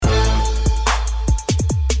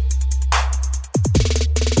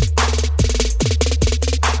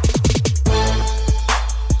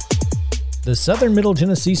The Southern Middle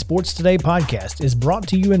Tennessee Sports Today podcast is brought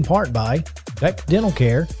to you in part by Beck Dental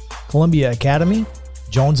Care, Columbia Academy,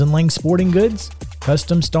 Jones & Lang Sporting Goods,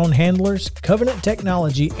 Custom Stone Handlers, Covenant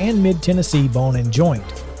Technology, and Mid-Tennessee Bone & Joint.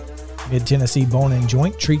 Mid-Tennessee Bone &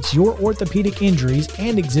 Joint treats your orthopedic injuries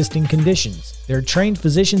and existing conditions. Their trained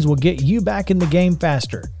physicians will get you back in the game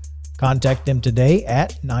faster. Contact them today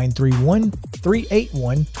at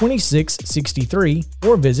 931-381-2663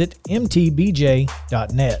 or visit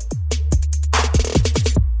mtbj.net.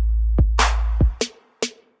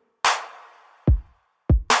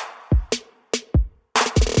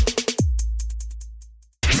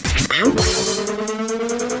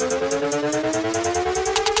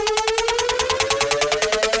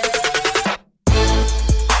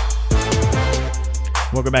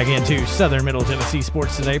 Welcome back into Southern Middle Tennessee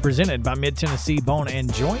Sports Today, presented by Mid-Tennessee Bone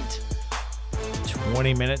 & Joint.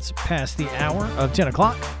 20 minutes past the hour of 10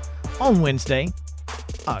 o'clock on Wednesday,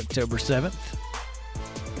 October 7th.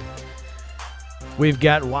 We've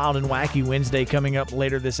got Wild and Wacky Wednesday coming up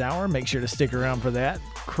later this hour. Make sure to stick around for that.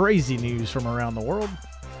 Crazy news from around the world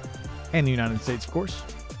and the United States, of course.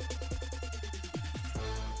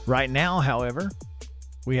 Right now, however,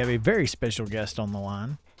 we have a very special guest on the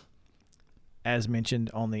line. As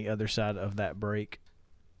mentioned on the other side of that break,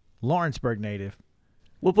 Lawrenceburg native.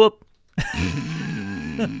 Whoop, whoop.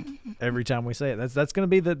 Every time we say it, that's going to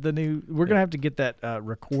be the new. We're going to have to get that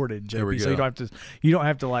recorded, JP. There we so go. you don't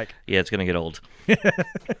have to like. Yeah, it's going to get old.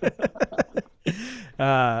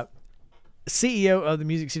 CEO of the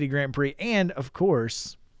Music City Grand Prix, and of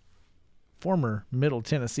course, former Middle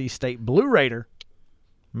Tennessee State Blue Raider,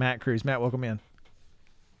 Matt Cruz. Matt, welcome in.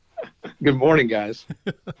 Good morning, guys.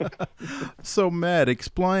 So, Matt,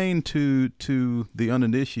 explain to the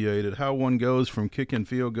uninitiated how one goes from kicking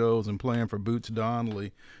field goals and playing for Boots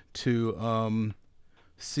Donnelly to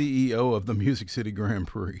CEO of the Music City Grand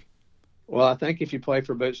Prix. Well, I think if you play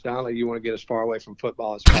for Boots Donnelly, you want to get as far away from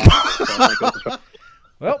football as possible.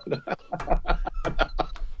 Well,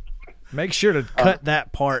 make sure to cut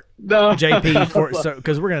that part, No. JP,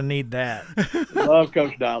 because we're going to need that. Love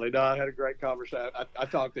Coach Donnelly. No, I had a great conversation. I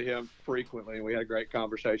talked to him frequently, and we had a great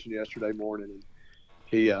conversation yesterday morning. And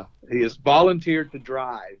he has volunteered to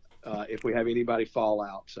drive if we have anybody fall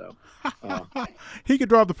out. So He could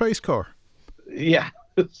drive the pace car. yeah.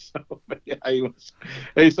 He's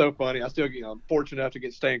so funny. I still fortunate enough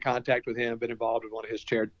to stay in contact with him. Been involved in one of his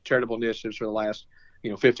charitable initiatives for the last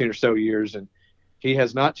 15 or so years, and he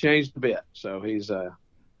has not changed a bit. So he's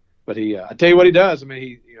but I tell you what he does. I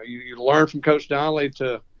mean, you learn from Coach Donnelly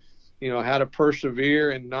to how to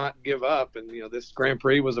persevere and not give up. And this Grand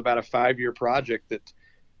Prix was about a 5-year project that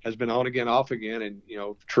has been on again, off again. And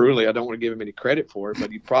truly, I don't want to give him any credit for it,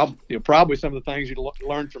 but probably some of the things you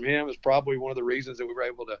learned from him is probably one of the reasons that we were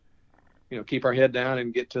able to keep our head down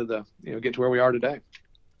and get to where we are today.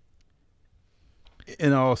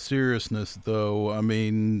 In all seriousness, though, I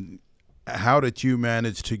mean, how did you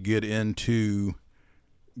manage to get into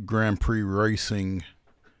Grand Prix racing,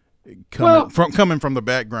 coming from the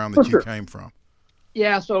background that you came from?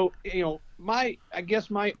 Yeah, so my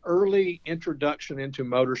early introduction into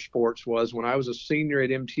motorsports was when I was a senior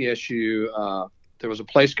at MTSU. There was a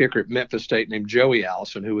place kicker at Memphis State named Joey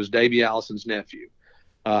Allison, who was Davey Allison's nephew,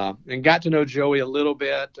 and got to know Joey a little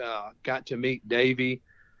bit. Got to meet Davey,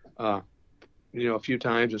 a few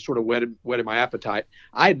times, and sort of whetted my appetite.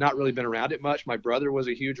 I had not really been around it much. My brother was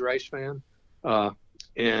a huge race fan.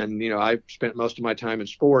 And I spent most of my time in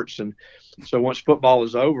sports. And so once football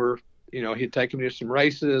was over, he'd taken me to some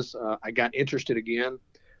races. I got interested again.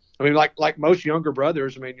 I mean, like most younger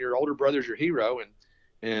brothers, I mean, your older brother's your hero.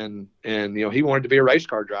 And he wanted to be a race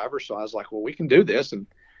car driver. So I was like, well, we can do this. And,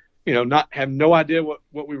 not have no idea what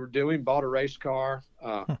we were doing, bought a race car.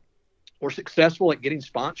 Were successful at getting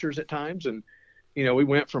sponsors at times. And, we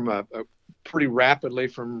went from pretty rapidly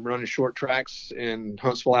from running short tracks in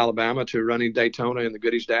Huntsville, Alabama, to running Daytona in the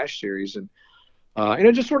Goodies Dash Series, and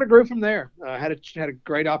it just sort of grew from there. I had a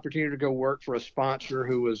great opportunity to go work for a sponsor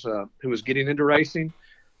who was getting into racing.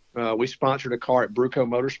 We sponsored a car at Bruco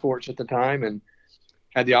Motorsports at the time, and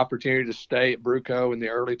had the opportunity to stay at Bruco in the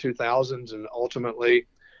early 2000s, and ultimately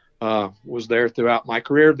was there throughout my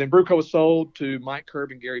career. Then Bruco was sold to Mike Kerb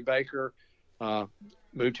and Gary Baker.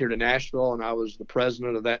 Moved here to Nashville, and I was the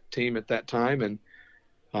president of that team at that time. And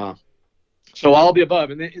so all the above.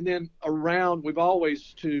 And then around, we've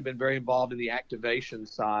always, too, been very involved in the activation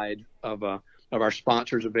side of our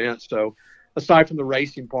sponsors' events. So aside from the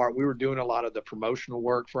racing part, we were doing a lot of the promotional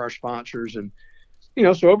work for our sponsors. And,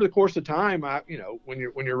 so over the course of time, when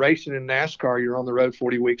you're racing in NASCAR, you're on the road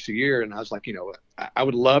 40 weeks a year. And I was like, I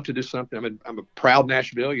would love to do something. I'm a proud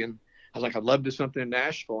Nashvilleian. I was like, I'd love to do something in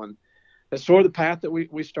Nashville. And That's sort of the path that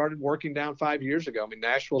we started working down 5 years ago. I mean,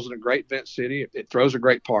 Nashville's in a great event city. It throws a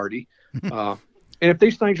great party. And if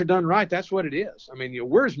these things are done right, that's what it is. I mean,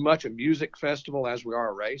 we're as much a music festival as we are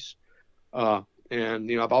a race.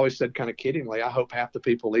 And, I've always said kind of kiddingly, I hope half the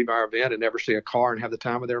people leave our event and never see a car and have the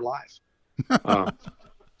time of their life.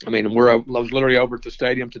 I mean, I was literally over at the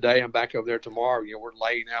stadium today. I'm back over there tomorrow. We're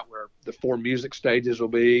laying out where the 4 music stages will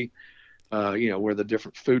be, where the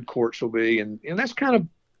different food courts will be. And that's kind of,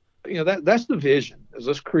 that's the vision, is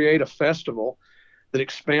let's create a festival that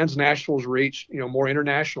expands Nashville's reach, more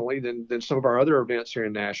internationally than some of our other events here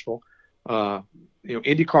in Nashville.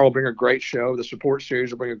 IndyCar will bring a great show. The support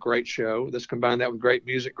series will bring a great show. Let's combine that with great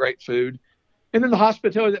music, great food. And then the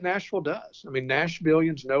hospitality that Nashville does. I mean,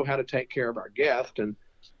 Nashvillians know how to take care of our guests. And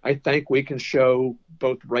I think we can show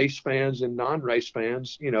both race fans and non-race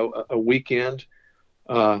fans, a weekend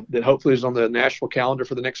that hopefully is on the Nashville calendar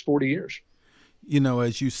for the next 40 years.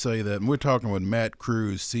 As you say that, and we're talking with Matt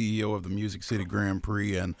Cruz, CEO of the Music City Grand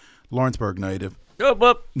Prix and Lawrenceburg native.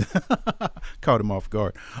 Whoop. Caught him off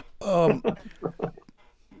guard.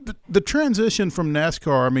 The transition from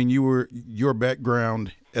NASCAR, I mean, your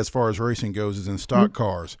background as far as racing goes is in stock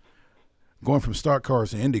cars. Going from stock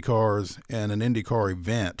cars to Indy cars and an IndyCar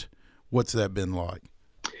event, what's that been like?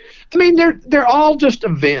 I mean, they're all just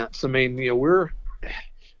events. I mean,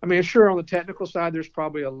 sure, on the technical side, there's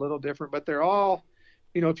probably a little different, but they're all,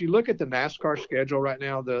 if you look at the NASCAR schedule right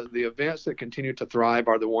now, the events that continue to thrive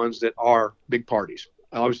are the ones that are big parties.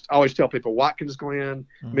 I always tell people Watkins Glen,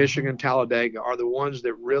 Michigan, Talladega are the ones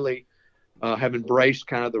that really have embraced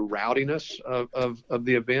kind of the rowdiness of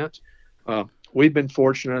the event. We've been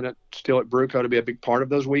fortunate still at Bruco to be a big part of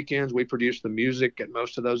those weekends. We produce the music at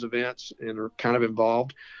most of those events and are kind of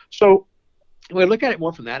involved. So we look at it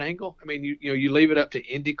more from that angle. I mean, you leave it up to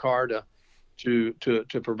IndyCar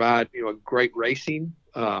to provide a great racing.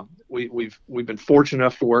 We've been fortunate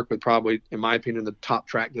enough to work with probably, in my opinion, the top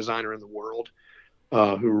track designer in the world,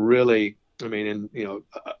 who really,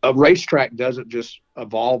 a racetrack doesn't just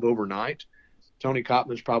evolve overnight. Tony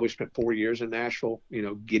Koppman's probably spent 4 years in Nashville,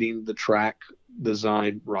 getting the track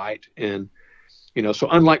design right. And, so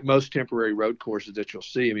unlike most temporary road courses that you'll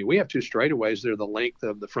see, I mean, we have 2 straightaways that are the length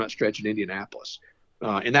of the front stretch in Indianapolis.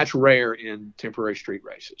 And that's rare in temporary street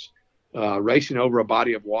races. Racing over a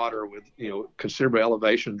body of water with, considerable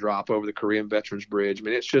elevation drop over the Korean Veterans Bridge. I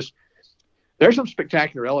mean, there's some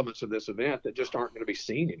spectacular elements of this event that just aren't going to be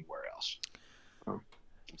seen anywhere else.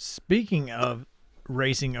 Speaking of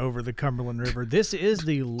racing over the Cumberland River, this is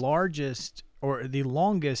the largest or the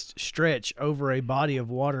longest stretch over a body of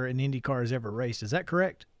water an IndyCar has ever raced. Is that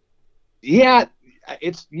correct? Yeah,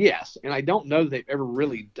 yes. And I don't know that they've ever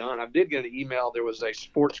really done. I did get an email. There was a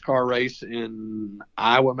sports car race in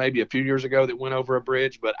Iowa maybe a few years ago that went over a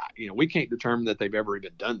bridge, but we can't determine that they've ever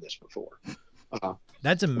even done this before.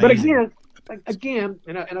 That's amazing. But again,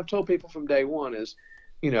 and I've told people from day one is,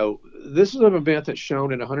 this is an event that's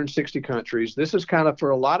shown in 160 countries. This is kind of,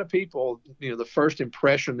 for a lot of people, the first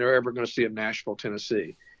impression they're ever going to see of Nashville,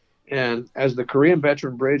 Tennessee. And as the Korean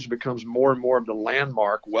Veteran Bridge becomes more and more of the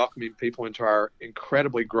landmark, welcoming people into our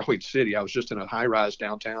incredibly growing city. I was just in a high-rise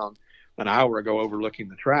downtown an hour ago overlooking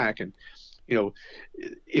the track. And,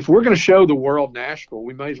 if we're going to show the world Nashville,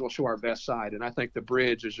 we may as well show our best side. And I think the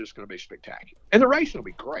bridge is just going to be spectacular. And the racing will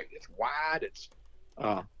be great. It's wide.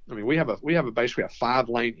 We have basically a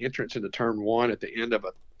 5-lane entrance into turn 1 at the end of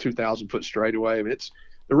a 2,000-foot straightaway. I mean,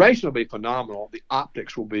 the racing will be phenomenal. The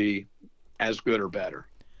optics will be as good or better.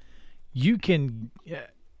 You can't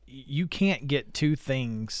get 2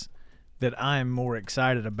 things that I'm more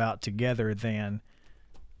excited about together than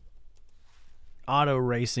auto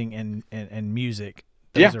racing and music.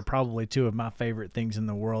 Those are probably 2 of my favorite things in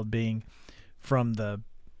the world, being from the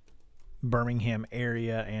Birmingham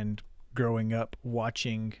area and growing up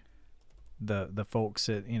watching the folks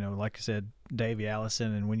at, like I said, Davey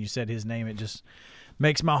Allison. And when you said his name, it just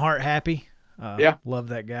makes my heart happy. Love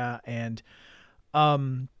that guy. And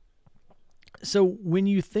so when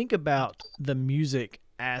you think about the music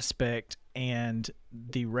aspect and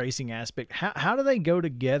the racing aspect, how do they go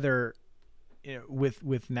together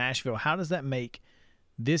with Nashville? How does that make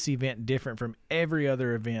this event different from every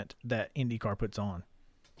other event that IndyCar puts on?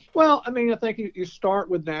 Well, I think you start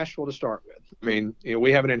with Nashville to start with.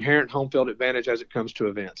 We have an inherent home field advantage as it comes to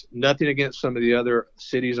events. Nothing against some of the other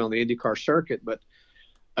cities on the IndyCar circuit, but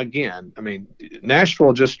again,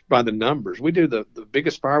 Nashville, just by the numbers, we do the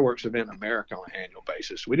biggest fireworks event in America on an annual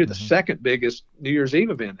basis. We do the second biggest New Year's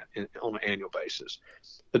Eve event on an annual basis.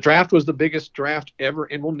 The draft was the biggest draft ever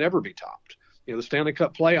and will never be topped. The Stanley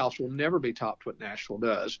Cup playoffs will never be topped what Nashville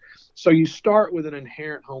does. So you start with an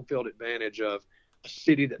inherent home field advantage of a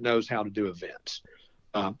city that knows how to do events.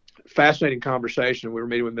 Fascinating conversation. We were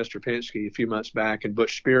meeting with Mr. Penske a few months back, and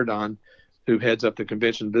Butch Spiridon, who heads up the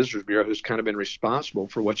Convention and Visitors Bureau, who's kind of been responsible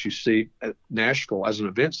for what you see at Nashville as an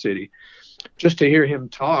event city. Just to hear him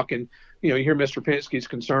talk, and you hear Mr. Penske's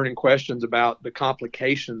concern and questions about the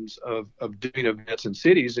complications of doing events in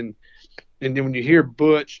cities, and then when you hear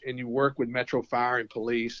Butch and you work with Metro Fire and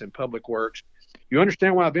Police and Public Works, you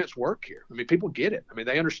understand why events work here. I mean, people get it. I mean,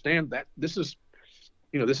 they understand that this is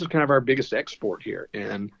kind of our biggest export here,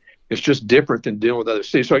 and it's just different than dealing with other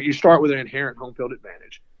cities. So you start with an inherent home field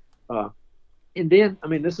advantage. And then, I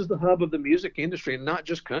mean, this is the hub of the music industry, and not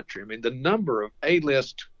just country. I mean, the number of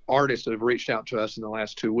A-list artists that have reached out to us in the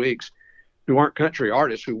last 2 weeks who aren't country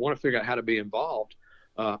artists who want to figure out how to be involved,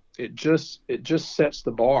 it just sets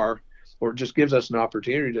the bar, or it just gives us an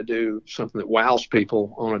opportunity to do something that wows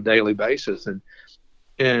people on a daily basis. And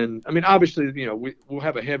I mean, obviously, we'll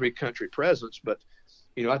have a heavy country presence, but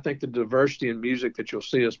I think the diversity in music that you'll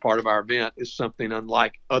see as part of our event is something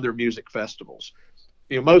unlike other music festivals.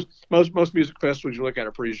 Most music festivals you look at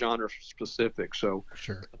are pretty genre specific. So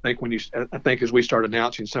sure. I think as we start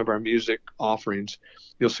announcing some of our music offerings,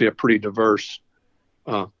 you'll see a pretty diverse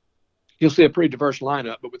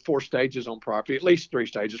lineup, but with 4 stages on property, at least 3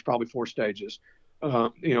 stages, probably 4 stages.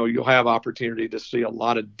 You'll have opportunity to see a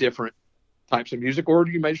lot of different types of music, or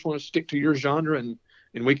you may just want to stick to your genre, and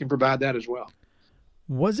we can provide that as well.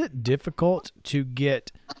 Was it difficult to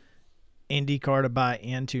get IndyCar to buy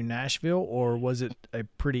into Nashville, or was it a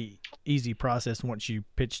pretty easy process once you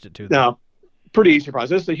pitched it to them? No, pretty easy process.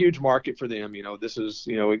 This is a huge market for them. This is,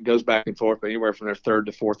 it goes back and forth, but anywhere from their 3rd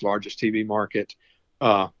to 4th largest TV market.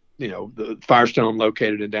 The Firestone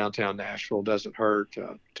located in downtown Nashville doesn't hurt.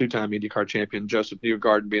 2-time IndyCar champion Joseph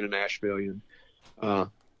Newgarden being a Nashvilleian.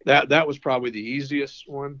 That was probably the easiest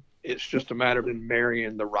one. It's just a matter of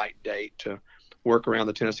marrying the right date to work around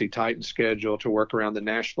the Tennessee Titans schedule, to work around the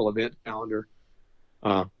Nashville event calendar.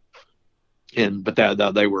 But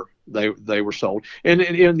they were sold. And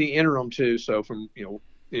in the interim too. So from,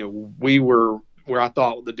 we were where I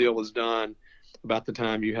thought the deal was done about the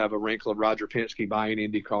time you have a wrinkle of Roger Penske buying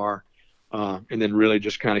IndyCar, and then really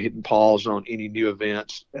just kind of hitting pause on any new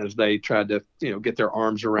events as they tried to, get their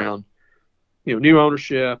arms around, new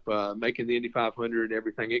ownership, making the Indy 500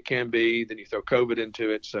 everything it can be. Then you throw COVID into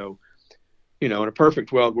it. So, in a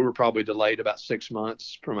perfect world, we were probably delayed about 6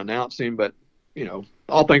 months from announcing, but,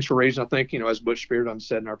 all things for a reason. I think, as Butch Spiridon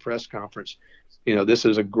said in our press conference, this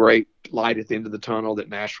is a great light at the end of the tunnel that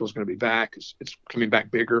Nashville's going to be back. It's coming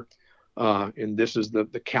back bigger. And this is the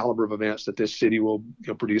caliber of events that this city will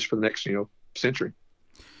produce for the next, century.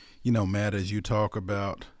 Matt, as you talk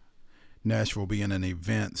about Nashville being an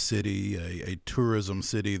event city, a tourism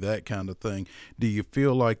city, that kind of thing, do you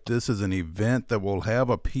feel like this is an event that will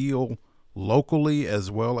have appeal locally as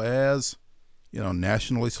well as,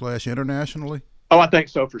 nationally / internationally? Oh, I think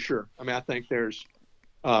so for sure. I mean, I think there's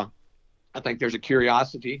a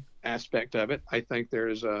curiosity aspect of it. I think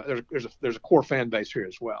there's a core fan base here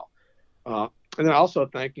as well. And then I also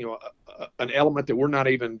think, an element that we're not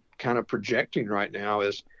even kind of projecting right now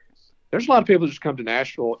is there's a lot of people who just come to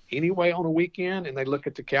Nashville anyway on a weekend, and they look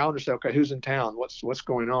at the calendar and say, okay, who's in town? What's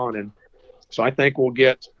going on? And so I think we'll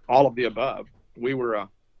get all of the above. We were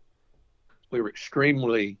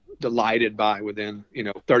extremely delighted by, within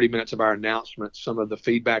 30 minutes of our announcement, some of the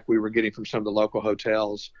feedback we were getting from some of the local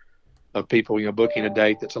hotels of people booking a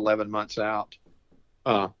date that's 11 months out.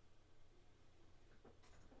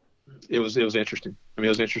 It was interesting. I mean, it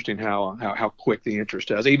was interesting how quick the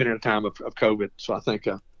interest is, even in a time of COVID. So I think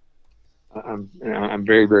I'm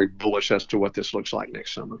very, very bullish as to what this looks like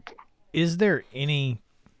next summer. Is there any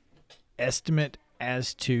estimate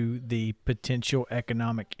as to the potential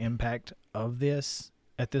economic impact of this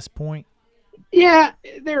at this point? Yeah,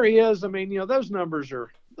 there is. I mean, those numbers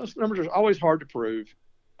are always hard to prove.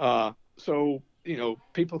 So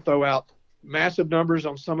people throw out massive numbers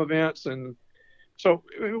on some events, and so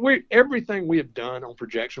everything we have done on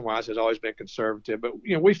projection wise has always been conservative. But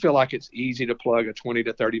we feel like it's easy to plug a $20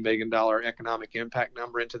 to $30 million economic impact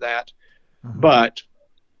number into that. Mm-hmm. But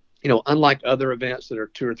unlike other events that are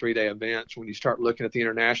 2 or 3 day events, when you start looking at the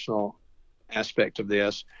international aspect of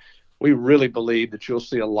this, we really believe that you'll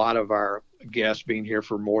see a lot of our guests being here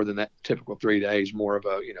for more than that typical 3 days, more of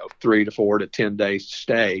a 3 to 4 to 10 day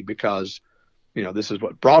stay, because this is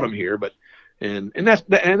what brought them here. But and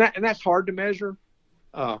that's hard to measure.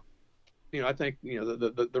 I think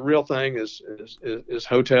the real thing is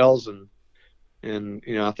hotels, and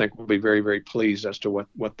I think we'll be very, very pleased as to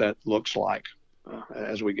what that looks like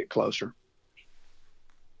as we get closer.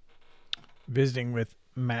 Visiting with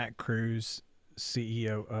Matt Cruz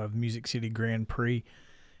CEO of Music City Grand Prix.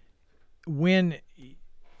 When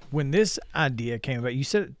this idea came about, you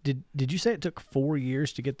said did you say it took 4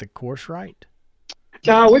 years to get the course right?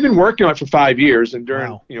 No, we've been working on it for 5 years, and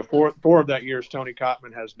during Wow. four of that years, Tony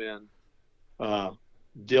Kottman has been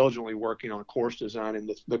diligently working on course design,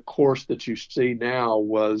 and the course that you see now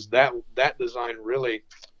was that design really.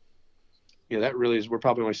 That really is. We're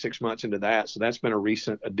probably only 6 months into that, so that's been a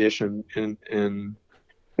recent addition, and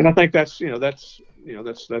I think that's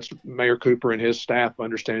Mayor Cooper and his staff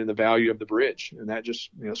understanding the value of the bridge, and that just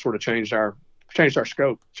sort of changed our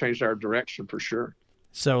scope, changed our direction for sure.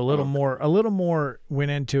 So a little more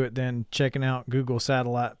went into it than checking out Google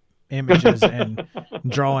satellite images and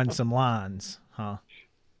drawing some lines, huh?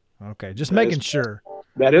 Okay, just making sure.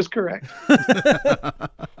 That is correct.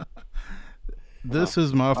 This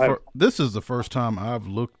is this is the first time I've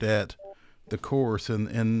looked at the course,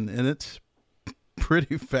 and it's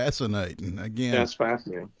pretty fascinating. Again, that's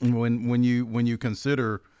fascinating. When you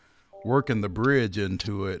consider working the bridge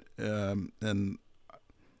into it, and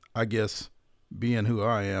I guess being who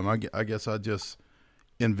I am, I guess I just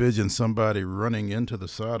envision somebody running into the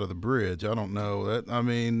side of the bridge. I don't know.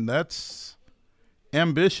 That's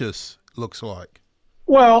ambitious, looks like.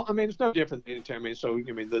 Well, it's no different than anything. So,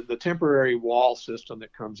 the temporary wall system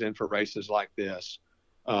that comes in for races like this,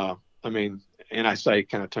 and I say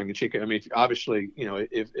kind of tongue in cheek, obviously,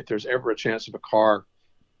 if there's ever a chance of a car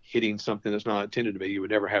hitting something that's not intended to be, you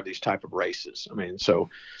would never have these type of races. So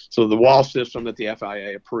the wall system that the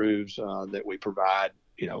FIA approves, that we provide,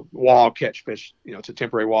 wall catch fish, it's a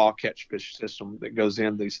temporary wall catch fish system that goes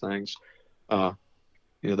in these things. They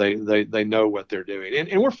know what they're doing,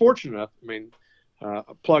 and we're fortunate enough.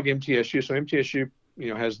 Plug MTSU. So MTSU,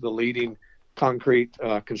 has the leading concrete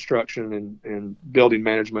construction and building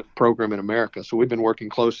management program in America. So we've been working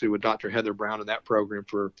closely with Dr. Heather Brown in that program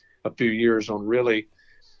for a few years on really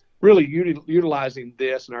utilizing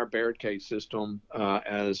this and our barricade system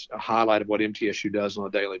as a highlight of what MTSU does on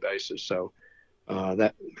a daily basis. So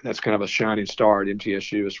that's kind of a shining star at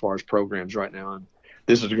MTSU as far as programs right now. And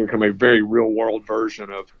this is going to become a very real world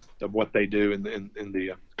version of what they do in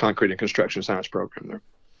the concrete and construction science program there.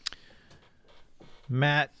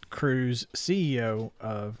 Matt Cruz, CEO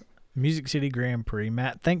of Music City Grand Prix.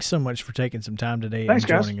 Matt, thanks so much for taking some time today and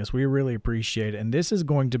joining us. We really appreciate it. And this is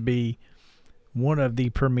going to be one of the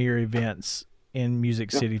premier events in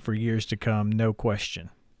Music City for years to come, no question.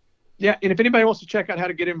 Yeah, and if anybody wants to check out how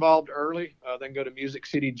to get involved early, then go to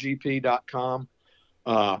musiccitygp.com.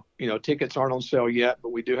 Tickets aren't on sale yet,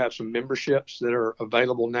 but we do have some memberships that are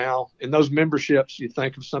available now. In those memberships, you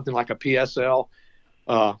think of something like a PSL.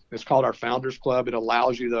 It's called our Founders Club. It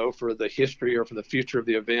allows you, though, for the history or for the future of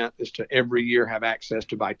the event, is to every year have access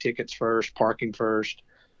to buy tickets first, parking first.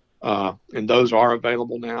 And those are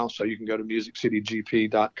available now. So you can go to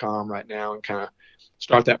musiccitygp.com right now and kind of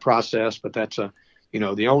start that process. But that's the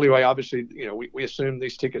only way, obviously, we assume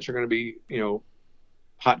these tickets are going to be,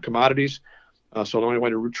 hot commodities. So the only way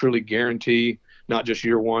to truly guarantee not just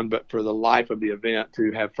year one, but for the life of the event,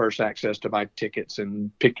 to have first access to buy tickets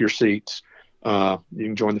and pick your seats, you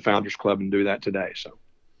can join the Founders Club and do that today. So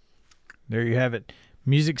there you have it.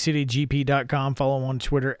 MusicCityGP.com. Follow on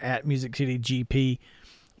Twitter at MusicCityGP.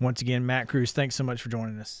 Once again, Matt Cruz, thanks so much for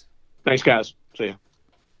joining us. Thanks, guys. See ya.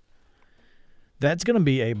 That's going to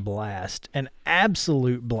be a blast, an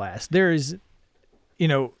absolute blast. There is,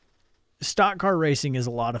 stock car racing is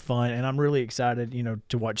a lot of fun, and I'm really excited,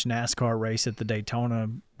 to watch NASCAR race at the Daytona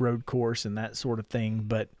road course and that sort of thing.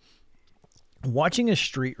 But watching a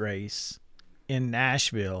street race in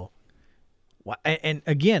Nashville, and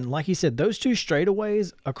again, like you said, those two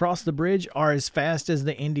straightaways across the bridge are as fast as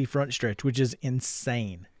the Indy front stretch, which is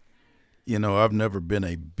insane. I've never been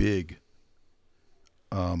a big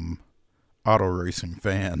auto racing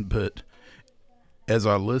fan, but as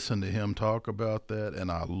I listened to him talk about that and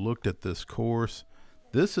I looked at this course,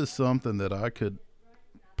 this is something that I could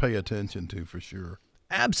pay attention to for sure.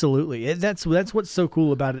 Absolutely. That's what's so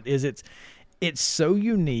cool about it, is it's so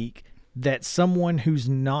unique that someone who's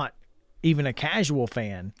not even a casual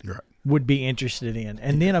fan would be interested in.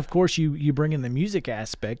 And then, of course, you bring in the music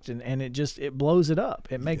aspect, and it blows it up.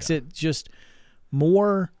 It makes it just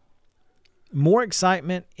more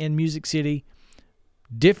excitement in Music City,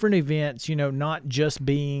 different events, not just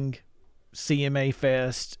being CMA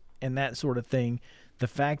Fest and that sort of thing. The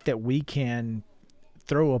fact that we can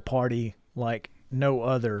throw a party like no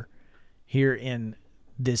other here in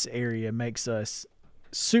this area makes us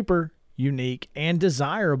super unique and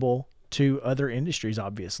desirable to other industries,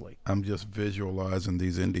 obviously. I'm just visualizing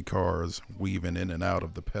these Indy cars weaving in and out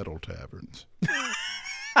of the pedal taverns.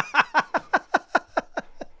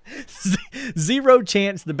 Zero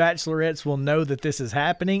chance the Bachelorettes will know that this is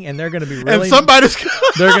happening, and they're going to be And really somebody's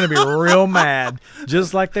they're going to be real mad,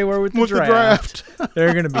 just like they were with the with draft. the draft.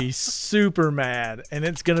 They're going to be super mad, and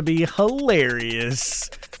it's going to be hilarious.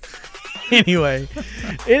 Anyway,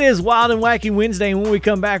 it is Wild and Wacky Wednesday, and when we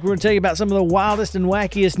come back, we're going to tell you about some of the wildest and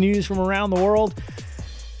wackiest news from around the world.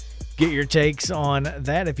 Get your takes on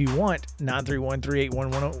that if you want.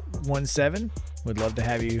 931-381-1017. We'd love to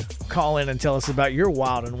have you call in and tell us about your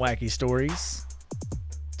wild and wacky stories.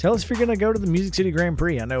 Tell us if you're going to go to the Music City Grand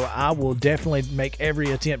Prix. I know I will definitely make every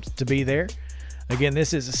attempt to be there. Again,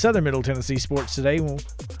 this is Southern Middle Tennessee Sports Today. We'll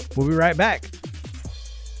be right back.